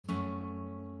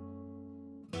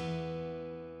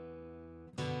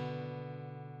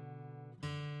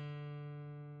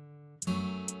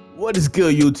What is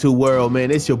good, YouTube world,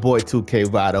 man? It's your boy 2K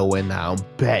Vado, and now I'm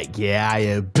back. Yeah, I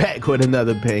am back with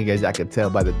another bang, as y'all can tell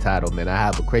by the title, man. I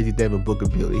have a crazy Devin Booker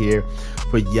build here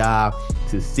for y'all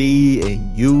to see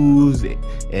and use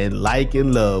and like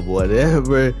and love,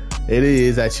 whatever it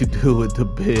is that you do with the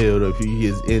build, or if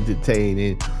you just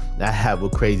entertaining. I have a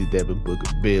crazy Devin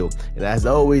Booker build, and as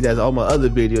always, as all my other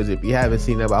videos, if you haven't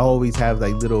seen them, I always have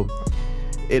like little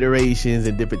iterations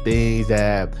and different things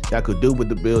that y'all could do with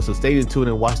the build. So stay tuned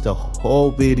and watch the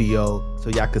whole video so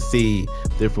y'all can see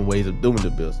different ways of doing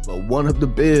the builds. But one of the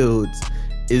builds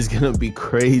is gonna be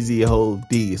crazy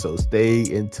OD, so stay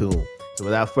in tune. So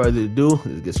without further ado,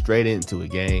 let's get straight into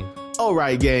it, gang.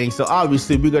 Alright, gang, so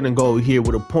obviously we're gonna go here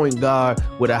with a point guard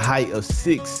with a height of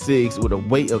 6'6", with a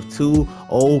weight of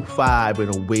 205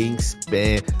 and a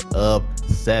wingspan of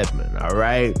 7.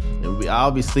 Alright, and we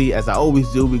obviously, as I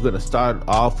always do, we're gonna start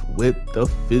off with the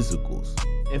physicals.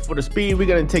 And for the speed, we're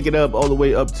gonna take it up all the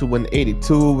way up to an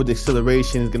 82, with the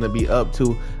acceleration is gonna be up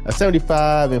to a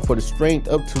 75, and for the strength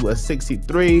up to a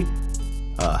 63.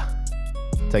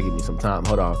 Taking me some time,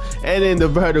 hold on. And in the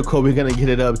vertical, we're gonna get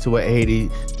it up to an 80.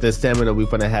 The stamina, we're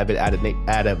gonna have it at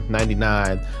a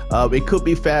 99. It could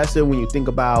be faster when you think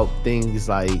about things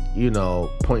like, you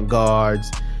know, point guards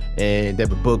and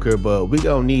Devin Booker, but we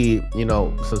gonna need, you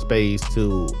know, some space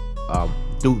to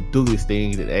do these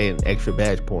things and extra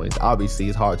badge points. Obviously,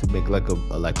 it's hard to make like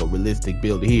a realistic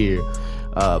build here,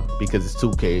 because it's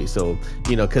 2K. So,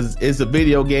 you know, because it's a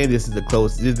video game, this is the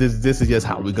close. This is just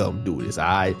how we gonna do this. All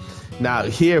right. Now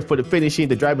here for the finishing,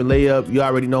 the driving layup, you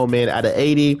already know, man, out of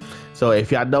 80. So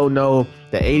if y'all don't know,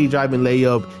 the 80 driving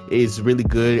layup is really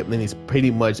good, and it's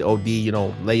pretty much OD. You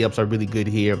know, layups are really good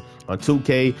here on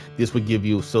 2K. This will give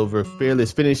you silver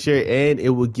fearless finisher, and it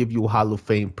will give you Hall of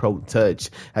Fame pro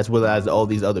touch, as well as all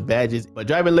these other badges. But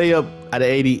driving layup out of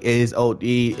 80 is OD.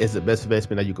 It's the best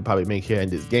investment that you could probably make here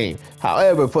in this game.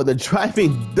 However, for the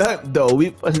driving dunk though, we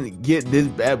gonna get this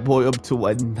bad boy up to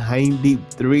a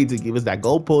 93 to give us that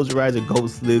gold posterizer,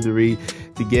 gold slithery,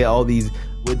 to get all these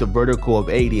with the vertical of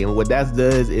 80. And what that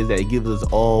does is that it gives us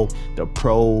all the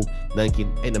pro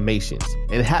dunking animations.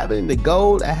 And having the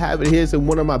gold, I have it here. So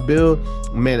one of my build,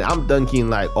 man, I'm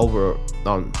dunking like over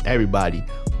on everybody.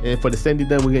 And for the 70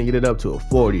 dunk, we're gonna get it up to a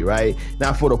 40, right?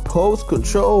 Now for the post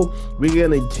control, we're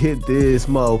gonna get this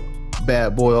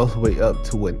bad boy all the way up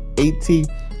to an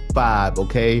 85,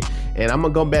 okay? And I'm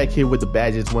gonna go back here with the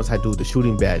badges once I do the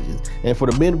shooting badges. And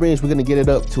for the mid-range, we're gonna get it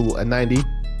up to a 90,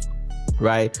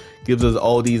 right? Gives us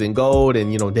all these in gold,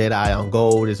 and you know, dead eye on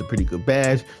gold is a pretty good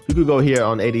badge. You could go here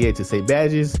on 88 to say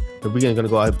badges, but we're gonna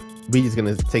go, we're just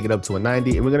gonna take it up to a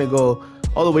 90, and we're gonna go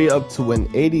all the way up to an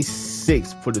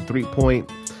 86 for the 3-point,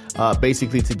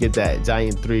 basically to get that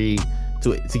giant 3,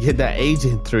 to get that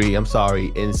agent 3, I'm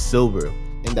sorry, in silver.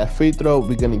 And that free throw,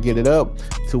 we're gonna get it up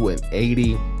to an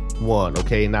 81.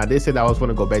 Okay, now they said I was going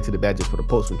to go back to the badges for the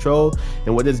post control,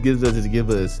 and what this gives us is give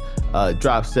us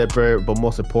drop stepper, but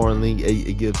most importantly,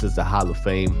 it gives us the Hall of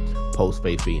Fame post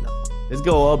fade phenom. Let's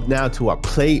go up now to our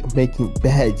playmaking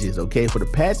badges. Okay, for the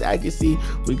pass accuracy,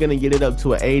 we're gonna get it up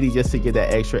to an 80 just to get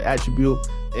that extra attribute.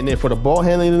 And then for the ball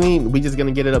handling, we're just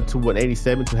gonna get it up to an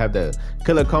 87 to have the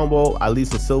killer combo, at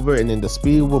least in silver. And then the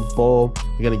speed with ball,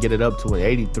 we're gonna get it up to an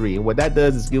 83. And what that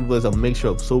does is give us a mixture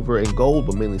of silver and gold,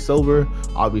 but mainly silver.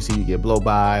 Obviously, you get blow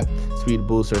by, speed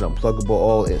booster, and unpluggable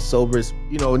all in silvers.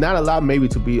 You know, not a lot maybe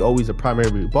to be always a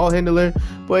primary ball handler,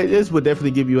 but this would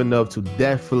definitely give you enough to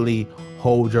definitely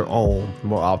hold your own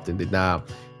more often than not.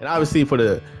 And obviously for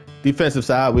the defensive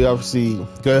side, we obviously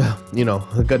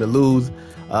gonna lose.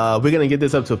 We're gonna get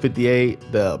this up to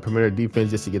 58, the perimeter defense,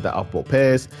 just to get the off-ball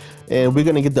pass, and we're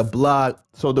gonna get the block.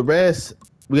 So the rest,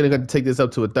 we're gonna take this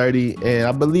up to a 30, and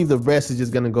I believe the rest is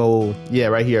just gonna go, yeah,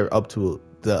 right here up to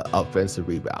the offensive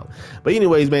rebound. But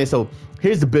anyways, man, so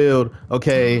here's the build.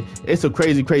 Okay, it's a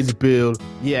crazy build.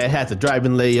 Yeah, it has a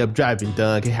driving layup, driving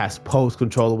dunk, it has post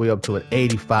control all the way up to an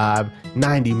 85,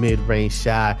 90 mid-range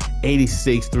shot,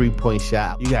 86 3-point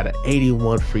shot, you got an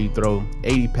 81 free throw,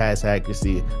 80 pass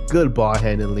accuracy, good ball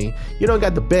handling. You don't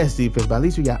got the best defense, but at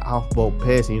least you got off-ball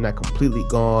pass and you're not completely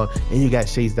gone, and you got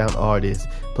chase down artists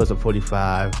plus a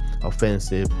 45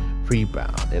 offensive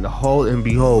rebound. And the whole and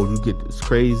behold, you get this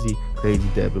crazy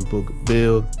Devin Booker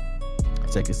build.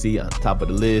 As I can see on top of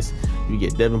the list, you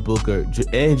get Devin Booker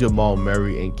and Jamal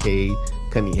Murray and Cade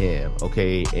Cunningham.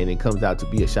 Okay, and it comes out to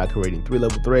be a shot creating 3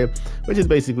 level threat, which is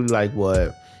basically like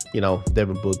what, you know,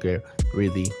 Devin Booker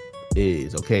really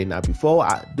is. Okay, now before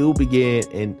I do begin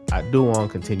and I do want to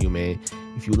continue, man,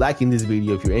 if you're liking this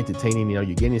video, if you're entertaining, you know,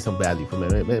 you're getting some value from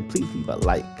it, man, please leave a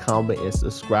like, comment, and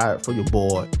subscribe for your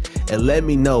boy, and let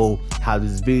me know how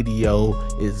this video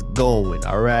is going.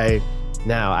 All right,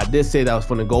 Now, I did say that I was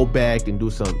gonna go back and do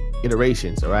some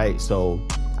iterations, all right? So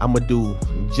I'm gonna do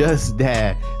just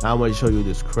that. I'm gonna show you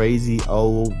this crazy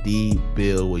OD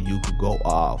build where you could go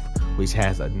off, which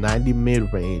has a 90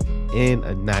 mid-range and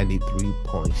a 93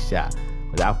 point shot.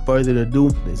 Without further ado,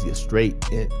 let's get straight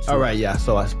into it. All right, yeah,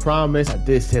 so as promised, I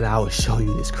did say that I would show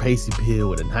you this crazy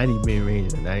build with a 90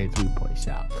 mid-range and a 93 point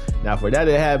shot. Now, for that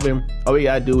to happen, all we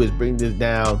gotta do is bring this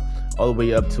down all the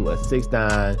way up to a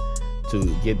 6'9" to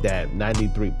get that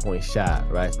 93 point shot,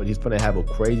 right? But he's gonna have a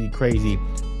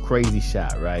crazy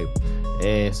shot, right?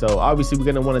 And so obviously we're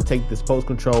gonna want to take this post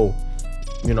control,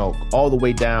 you know, all the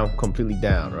way down, completely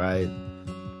down, right?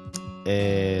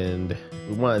 And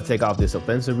we want to take off this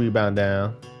offensive rebound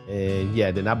down, and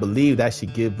yeah, then I believe that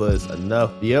should give us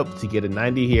enough, to get a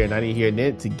 90 here, 90 here, and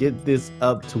then to get this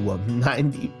up to a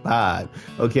 95.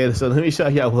 Okay, so let me show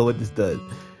y'all what this does.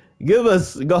 Give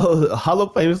us gold Hall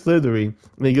of Fame slithery, and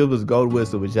then give us gold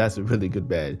whistle, which that's a really good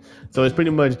badge. So it's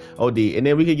pretty much OD, and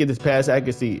then we can get this pass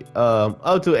accuracy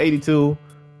up to 82.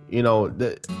 You know,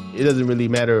 it doesn't really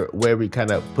matter where we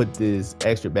kind of put these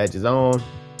extra badges on,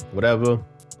 whatever.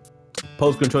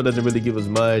 Post control doesn't really give us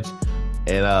much,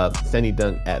 and standing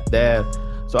dunk at that.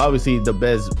 So obviously the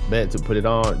best bet to put it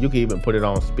on, you can even put it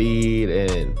on speed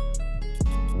and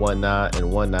whatnot,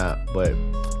 but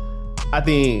I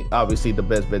think obviously the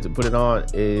best bet to put it on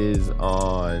is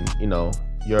on, you know,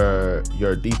 your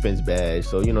defense badge.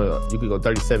 So, you know, you could go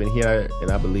 37 here,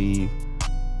 and I believe,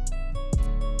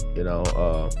 you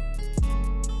know,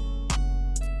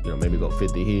 maybe go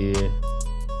 50 here,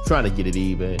 trying to get it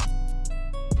even.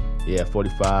 Yeah,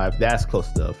 45, that's close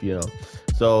enough, you know.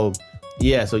 So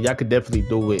yeah, so y'all could definitely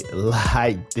do it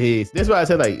like this. That's why I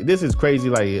said, like, this is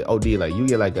crazy, like OD, like you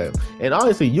get like a, and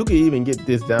honestly you could even get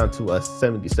this down to a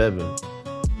 77,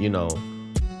 you know,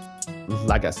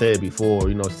 like I said before,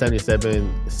 you know,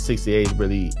 77, 68 is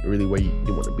really where you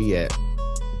want to be at.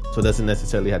 So it doesn't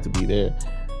necessarily have to be there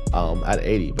at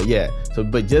 80, but yeah, so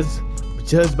but just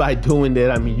by doing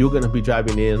that, I mean, you're gonna be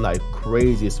driving in like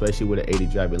crazy, especially with an 80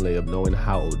 driving layup, knowing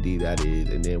how OD that is,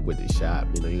 and then with the shot,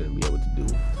 you know, you're gonna be able to do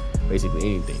basically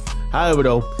anything. However,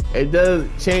 though, it does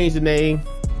change the name.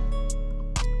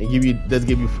 It does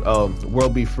give you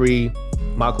World Be Free,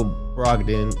 Michael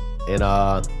Brogdon, and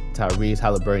Tyrese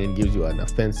Halliburton. Gives you an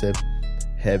offensive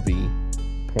heavy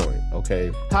point.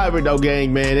 Okay, however though,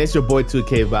 gang, man, it's your boy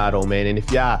 2K Vado, man, and if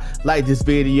y'all like this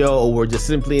video or were just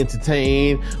simply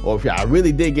entertained, or if y'all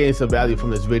really did gain some value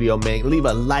from this video, man, leave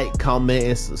a like, comment,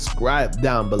 and subscribe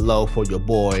down below for your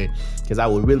boy, because I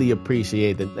would really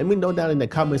appreciate that. Let me know down in the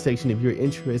comment section if you're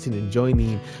interested in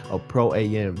joining a pro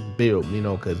AM build, you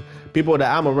know, because people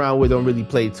that I'm around with don't really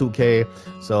play 2K.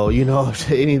 So, you know,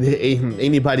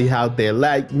 anybody out there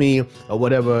like me or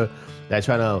whatever that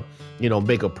trying to, you know,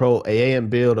 make a pro AAM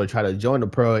build or try to join the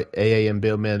pro AAM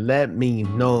build, man, let me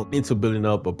know into building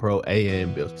up a pro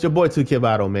AAM build. It's your boy 2K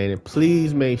Vado, man, and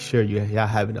please make sure y'all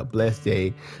having a blessed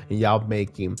day and y'all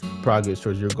making progress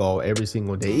towards your goal every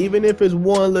single day. Even if it's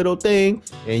one little thing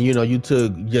and, you know, you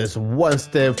took just one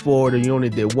step forward or you only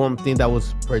did one thing that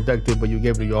was productive, but you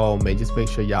gave it your all, man, just make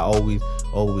sure y'all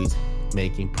always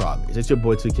making progress. It's your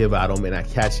boy 2K Vado, man. I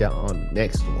catch y'all on the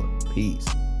next one. Peace.